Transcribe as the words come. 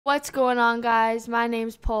What's going on, guys? My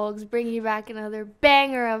name's Polgz, bringing you back another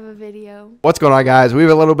banger of a video. What's going on, guys? We have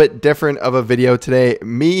a little bit different of a video today.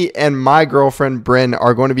 Me and my girlfriend, Bryn,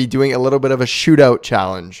 are going to be doing a little bit of a shootout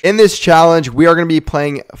challenge. In this challenge, we are going to be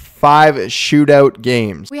playing 5 shootout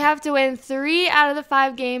games. We have to win 3 out of the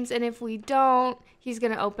 5 games, and if we don't, he's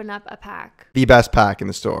going to open up a pack. The best pack in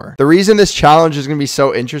the store. The reason this challenge is going to be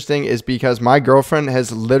so interesting is because my girlfriend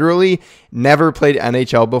has literally never played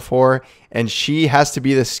NHL before, and she has to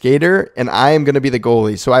be the skater, and I am going to be the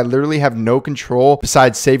goalie. So I literally have no control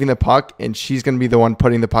besides saving the puck, and she's going to be the one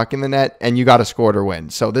putting the puck in the net, and you got to score to win.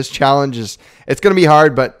 So this challenge it's going to be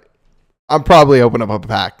hard, but I'll probably open up a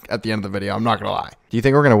pack at the end of the video. I'm not going to lie. Do you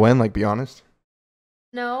think we're going to win? Like, be honest.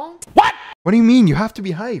 No. What? What do you mean? You have to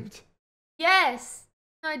be hyped. Yes.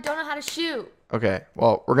 I don't know how to shoot. Okay,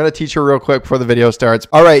 well, we're going to teach her real quick before the video starts.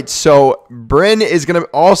 All right, so Bryn is going to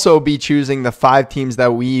also be choosing the 5 teams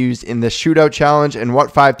that we used in the shootout challenge. And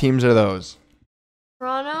what 5 teams are those?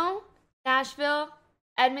 Toronto, Nashville,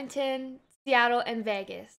 Edmonton, Seattle, and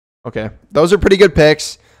Vegas. Okay, those are pretty good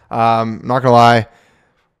picks. Not going to lie.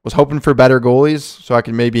 Was hoping for better goalies so I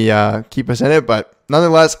can maybe keep us in it, but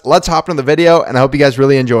nonetheless, let's hop into the video, and I hope you guys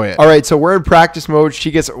really enjoy it. All right, so we're in practice mode. She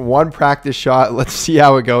gets 1 practice shot. Let's see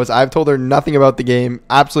how it goes. I've told her nothing about the game,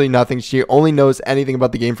 absolutely nothing. She only knows anything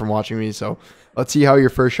about the game from watching me, so let's see how your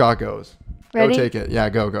first shot goes. Ready? Go take it. Yeah,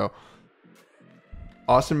 go.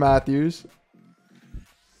 Austin Matthews.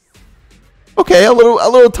 Okay, a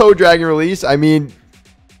little toe dragging release. I mean,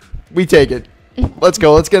 we take it. Let's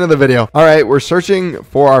go. Let's get into the video. All right, we're searching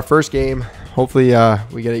for our first game. Hopefully,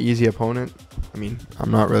 we get an easy opponent. I mean, I'm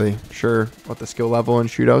not really sure what the skill level in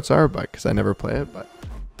shootouts are, but because I never play it, but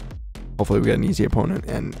hopefully we get an easy opponent.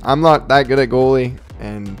 And I'm not that good at goalie,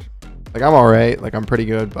 and like I'm all right. Like I'm pretty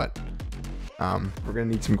good, but we're gonna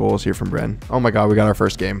need some goals here from Bryn. Oh my God, we got our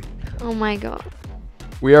first game. Oh my God.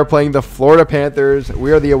 We are playing the Florida Panthers.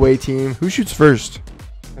 We are the away team. Who shoots first?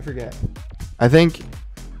 I forget. I think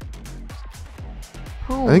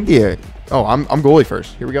the I'm goalie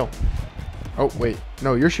first. Here we go. Oh wait,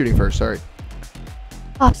 no, you're shooting first. Sorry.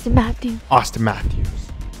 Austin Matthews. Austin Matthews.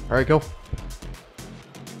 All right, go.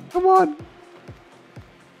 Come on.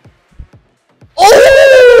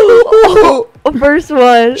 Oh! First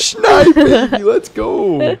one. Snipe, baby. Let's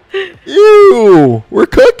go. Ew. We're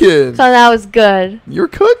cooking. So that was good. You're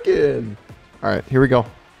cooking. All right, here we go.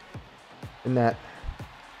 In that.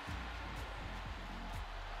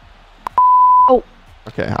 Oh.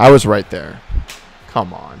 Okay, I was right there.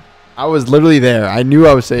 Come on. I was literally there. I knew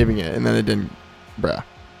I was saving it, and then it didn't. Bruh.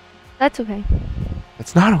 That's okay.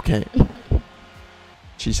 It's not okay.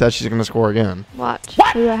 She said she's going to score again. Watch.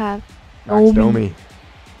 What? Who do I have? Max Domi.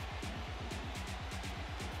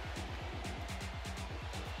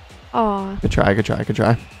 Aw. Good try.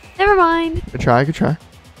 Never mind. Good try.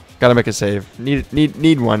 Gotta make a save.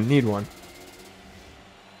 Need one.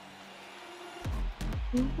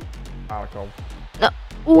 Oh,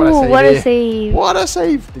 Ooh, what a save. What a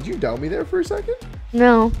save. Did you doubt me there for a second?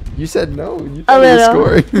 No. You said no. You thought you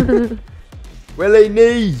were scoring. Willie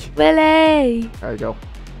knee. Willie. All right, go.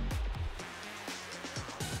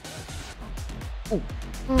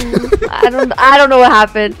 I don't know what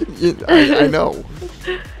happened. I know.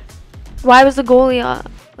 Why was the goalie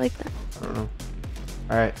like that? I don't know.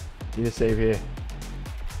 All right. Need a save here.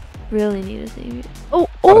 Really need a save. What a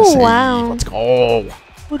Oh, save. wow. Let's go.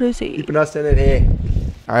 What is he? Keeping us in it here.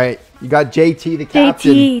 All right. You got JT, the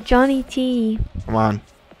captain. JT, Johnny T. Come on.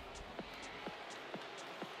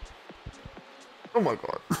 Oh, my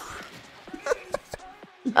God.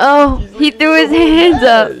 Oh, he threw his hands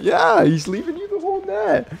up. Yeah, he's leaving you the whole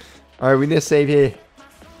net. All right, we need a save here.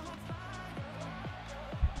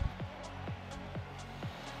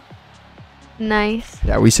 Nice.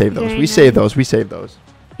 Yeah, we saved those. Very We saved those.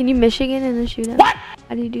 Can you Michigan in the shootout? What?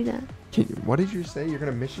 How do you do that? What did you say? You're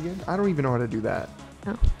going to Michigan? I don't even know how to do that.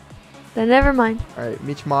 No. Then never mind. All right,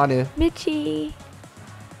 Mitch Manu. Mitchie.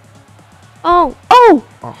 Oh.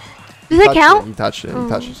 Does that count? You touched it. You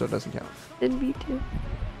touched it, so it doesn't count. Didn't be too.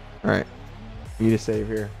 All right. We need a save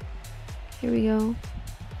here. Here we go.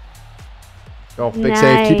 Go, big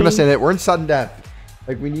save. Keeping us in it. We're in sudden death.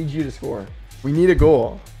 Like, we need you to score. We need a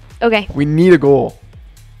goal. Okay. We need a goal.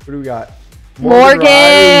 What do we got?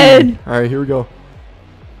 Morgan. All right, here we go.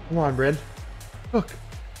 Come on, Bryn. Look.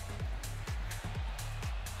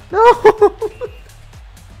 No.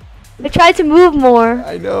 I tried to move more.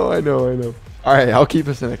 I know. All right, I'll keep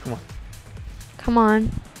us in it. Come on. Come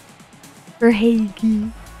on. For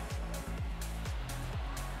Hagee.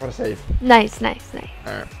 What a save. Nice. All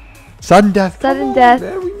right. Sudden death. Sudden death.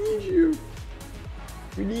 Man, we need you.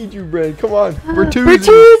 We need you, Bryn. Come on. Bertuzzi.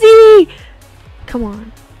 Bertuzzi. Come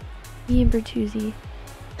on. Me and Bertuzzi.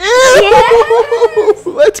 Yes!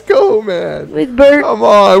 Let's go, man. With Bert. Come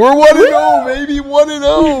on. We're 1-0, baby.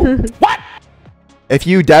 1-0. What? If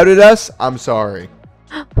you doubted us, I'm sorry.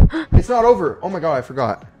 It's not over. Oh, my God. I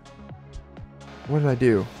forgot. What did I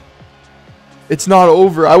do? It's not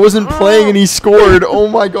over. I wasn't playing and he scored. Oh,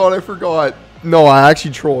 my God. I forgot. No, I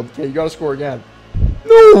actually trolled. Okay, you got to score again.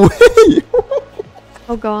 No way.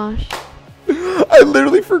 Oh, gosh. I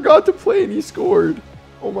literally forgot to play and he scored.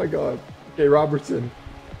 Oh, my God. Okay, Robertson.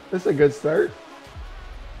 That's a good start.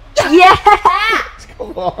 Yeah!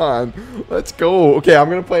 Come on. Let's go. Okay, I'm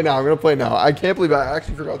going to play now. I can't believe I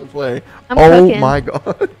actually forgot to play. I'm oh, cooking. my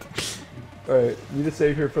God. All right. Need a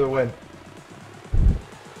save here for the win.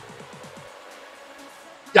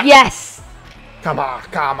 Yeah. Yes! Come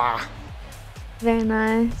on. Very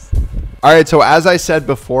nice. All right, so as I said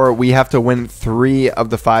before, we have to win 3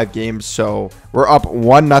 of the 5 games. So we're up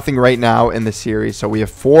 1-0 right now in the series. So we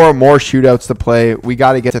have 4 more shootouts to play. We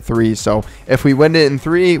got to get to 3. So if we win it in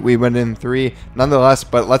 3, we win it in 3 nonetheless.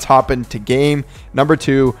 But let's hop into game number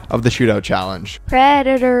 2 of the shootout challenge.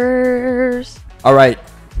 Predators. All right,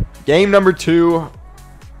 game number 2.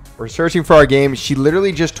 We're searching for our game. She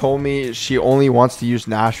literally just told me she only wants to use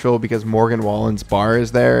Nashville because Morgan Wallen's bar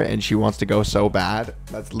is there and she wants to go so bad.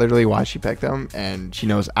 That's literally why she picked him, and she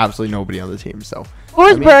knows absolutely nobody on the team. So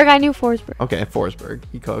Forsberg. I knew Forsberg. Okay, Forsberg.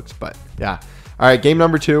 He cooks, but yeah. All right, game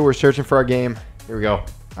number 2. We're searching for our game. Here we go.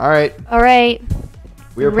 All right.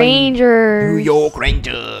 We are Rangers. New York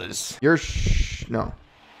Rangers. You're no.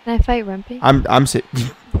 Can I fight Rempe? I'm sick.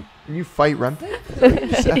 Can you fight Rempe?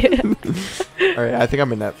 All right, I think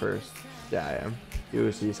I'm in net first. Yeah, I am.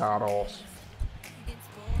 Use these hoddles.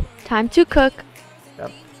 Time to cook.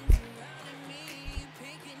 Yep.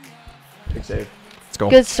 Big save. Let's go.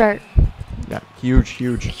 Good start. Yeah, huge.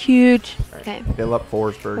 Huge. Right. Okay. Fill up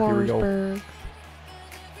Forsberg. Here we go. Forsberg.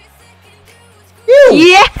 Ew,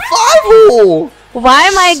 Yeah. 5-hole. Why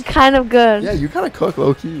am I kind of good? Yeah, you kind of cook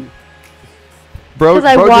low key. Bro 'Cause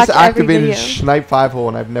I just watch every activated video. snipe 5-hole,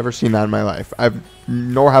 and I've never seen that in my life.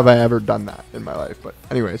 Nor have I ever done that in my life. But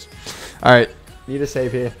anyways, all right, need a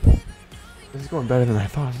save here. This is going better than I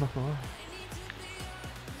thought. I'm not gonna lie.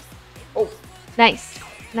 Oh, Nice.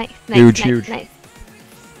 Huge. Nice. I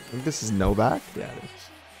think this is Novak. Yeah, it is.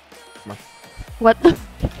 Come on. What the?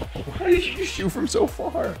 Why did you shoot from so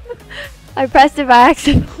far? I pressed it by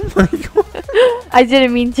accident. Oh my God. I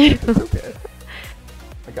didn't mean to. It's okay.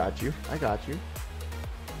 I got you.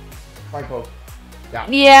 Flying poke. Yeah.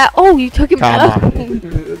 Yeah. Oh, you took him Come out. on.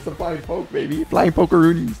 It's the flying poke, baby. Flying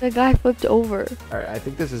pokeroonies. The guy flipped over. All right, I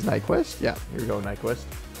think this is Nyquist. Yeah, here we go, Nyquist.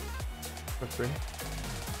 What's three?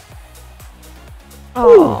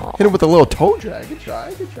 Oh. Hit him with a little toe drag. Good try.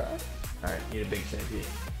 All right, need a big save here.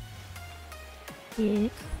 Yeah.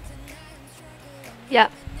 Yeah.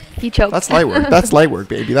 He choked. That's light work,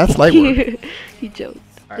 baby. That's light work. He choked.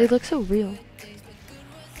 All They right. look so real.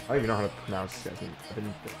 I don't even know how to pronounce this guy's name.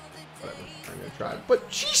 Whatever. I'm gonna try. But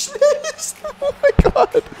she missed. Oh my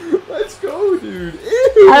God. Let's go, dude.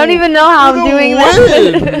 Ew. I don't even know how I'm doing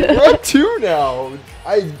win. that. We're up 2 now.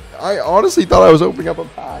 I honestly thought I was opening up a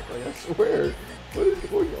pack. Like, I swear. What is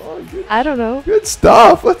going on? I don't know. Good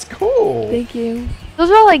stuff. Let's go. Thank you. Those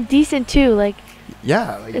are all like decent too. Like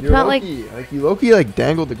Yeah, like It's you're not Loki. Like you Loki like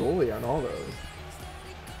dangled the goalie on all those.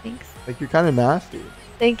 thanks. Like you're kind of nasty.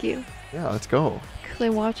 Thank you. Yeah, let's go. 'Cause I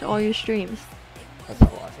watch all your streams. That's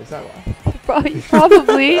not why. Is that why?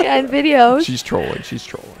 Probably and videos. She's trolling.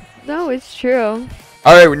 No, it's true.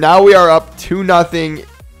 All right, now we are up 2-0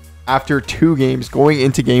 after 2 games going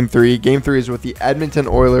into game 3. Game 3 is with the Edmonton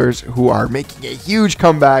Oilers, who are making a huge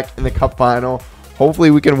comeback in the Cup final.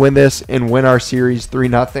 Hopefully we can win this and win our series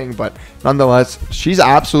 3-0. But nonetheless, she's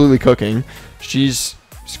absolutely cooking. She's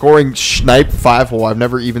scoring snipe 5-hole. I've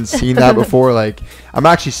never even seen that before. Like, I'm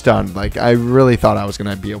actually stunned. Like, I really thought I was going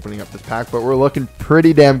to be opening up this pack, but we're looking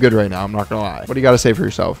pretty damn good right now. I'm not going to lie. What do you got to say for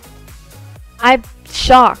yourself? I'm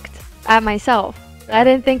shocked at myself. I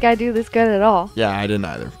didn't think I'd do this good at all. Yeah, I didn't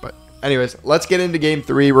either. But anyways, let's get into game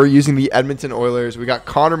 3. We're using the Edmonton Oilers. We got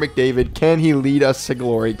Connor McDavid. Can he lead us to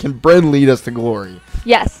glory? Can Bryn lead us to glory?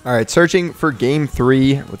 Yes. All right, searching for game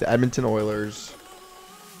 3 with the Edmonton Oilers.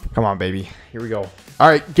 Come on, baby. Here we go. All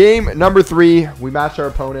right, game number 3. We match our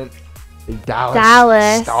opponent, the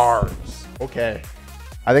Dallas Stars. Okay.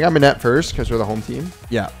 I think I'm in net first because we're the home team.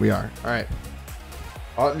 Yeah, we are. All right.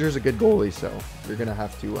 Ottinger's a good goalie, so you're gonna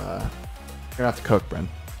have to cook, Bryn.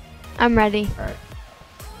 I'm ready. All right.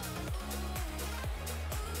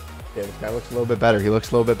 Yeah, this guy looks a little bit better. He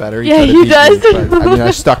looks a little bit better. Yeah, tried to he beat does. me, but, I mean,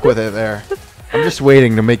 I stuck with it there. I'm just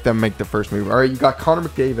waiting to make them make the first move. All right, you got Connor Oh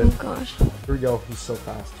McDavid. gosh. Here we go. He's so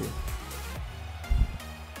fast, too.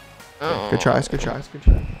 Good tries. Good tries. Good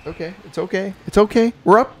tries. Okay. It's okay. It's okay.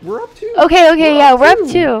 We're up 2. Okay. Okay. Yeah, we're up 2.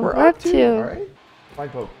 We're We're up 2. All right. Fine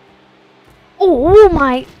poke. Oh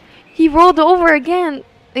my! He rolled over again.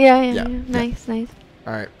 Yeah. Yeah. Nice. Nice.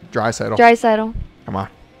 All right. Dry settle. Dry settle. Come on.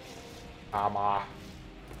 Come on.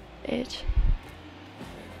 Bitch.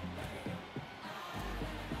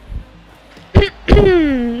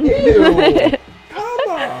 Ew. Come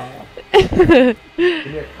on. Give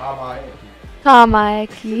me a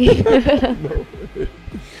Kamaeki. No.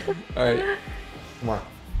 All right. Come on.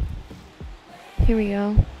 Here we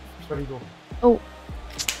go. Where do you go? Oh.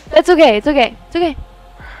 It's okay. It's okay. It's okay.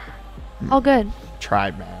 All good.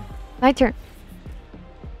 Tried, man. My turn.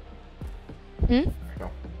 Hmm?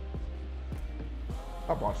 Go.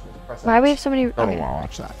 Stop watching this. Press Why X. do we have so many? I don't Okay. want to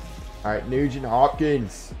watch that. All right. Nugent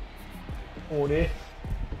Hopkins. On it.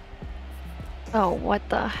 Oh, what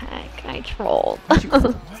the heck? I trolled. Why did you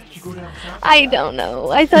go down south? I don't know.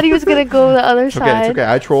 I thought he was gonna go the other It's okay. side. It's okay.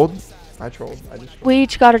 I trolled. I just trolled. We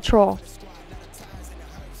each got a troll.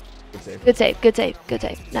 Good save. Good save. Good save. Good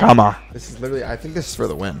save. Nice. Come on. This is literally. I think this is for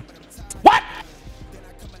the win. What?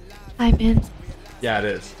 I'm in. Yeah, it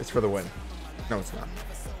is. It's for the win. No, it's not.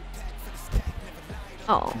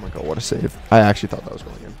 Oh, Oh my god, what a save! I actually thought that was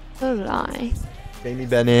going in. so did I. Jamie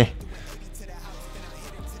Benny.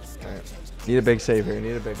 Alright. Need a big save here.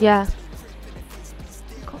 Need a big one. Yeah.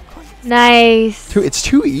 Nice. It's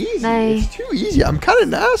too easy. Nice. It's too easy. I'm kind of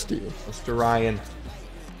nasty. Mr. Ryan.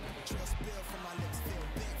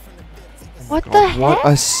 What God, the heck? What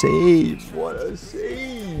a save. What a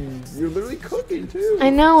save. You're literally cooking too. I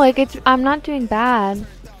know, like I'm not doing bad.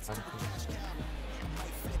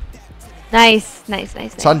 Nice.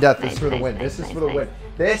 Sun Death. Nice, This is for the nice, win. nice, This is nice, for the nice. win.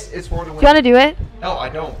 This is for the Do win. you want to do it? No, I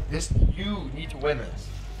don't. You need to win this.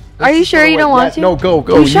 Are you is for sure the you win. don't want Yes. to? No, go.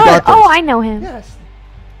 You You sure? got this. Oh, I know him. Yes.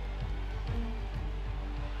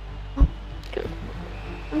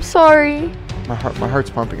 I'm sorry. My heart's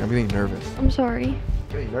pumping. I'm getting nervous. I'm sorry. I'm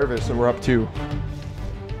getting nervous, and we're up 2.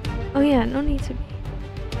 Oh yeah, no need to be.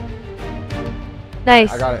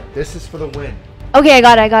 Nice. I got it. This is for the win. Okay, I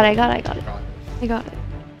got it. I got this. I got it.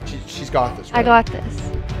 She's got this. Right? I got this.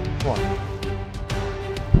 Come on.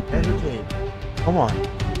 Entertain. Come on.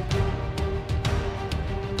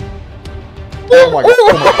 Oh my god.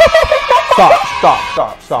 Oh my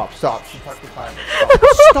god. Stop. She tucked the timer.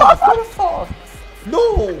 Stop. What the fuck?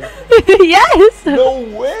 No. Yes. No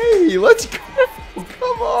way. Let's go.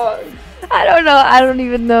 Come on. I don't know. I don't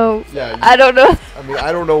even know. Yeah. I don't know. I mean,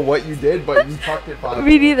 I don't know what you did, but you tucked it 5.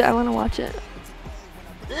 Me neither. I want to watch it.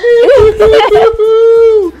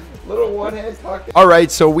 Little one hand tuck. All right,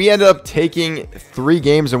 so we ended up taking 3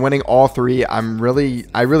 games and winning all 3. I really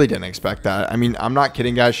didn't expect that. I mean, I'm not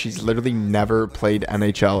kidding, guys. She's literally never played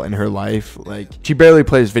NHL in her life. Like, she barely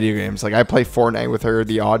plays video games. Like, I play Fortnite with her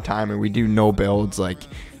the odd time, and we do no builds. Like,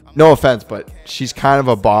 no offense, but she's kind of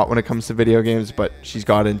a bot when it comes to video games, but she's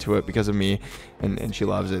got into it because of me, and she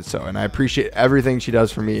loves it. So, and I appreciate everything she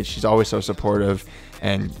does for me. She's always so supportive,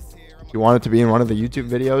 and she wanted to be in one of the YouTube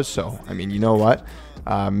videos. So, I mean, you know what?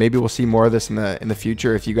 Maybe we'll see more of this in the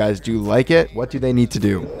future. If you guys do like it, what do they need to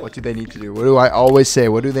do? What do I always say?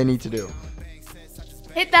 What do they need to do?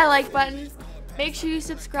 Hit that like button. Make sure you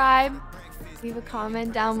subscribe. Leave a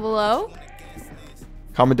comment down below.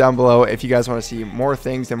 Comment down below if you guys want to see more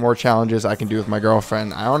things and more challenges I can do with my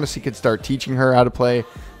girlfriend. I honestly could start teaching her how to play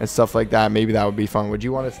and stuff like that. Maybe that would be fun. Would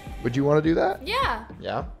you want to do that? Yeah.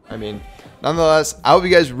 Yeah. I mean, nonetheless, I hope you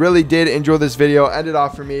guys really did enjoy this video. End it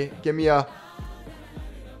off for me. Give me a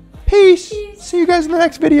peace. See you guys in the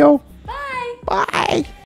next video. Bye. Bye.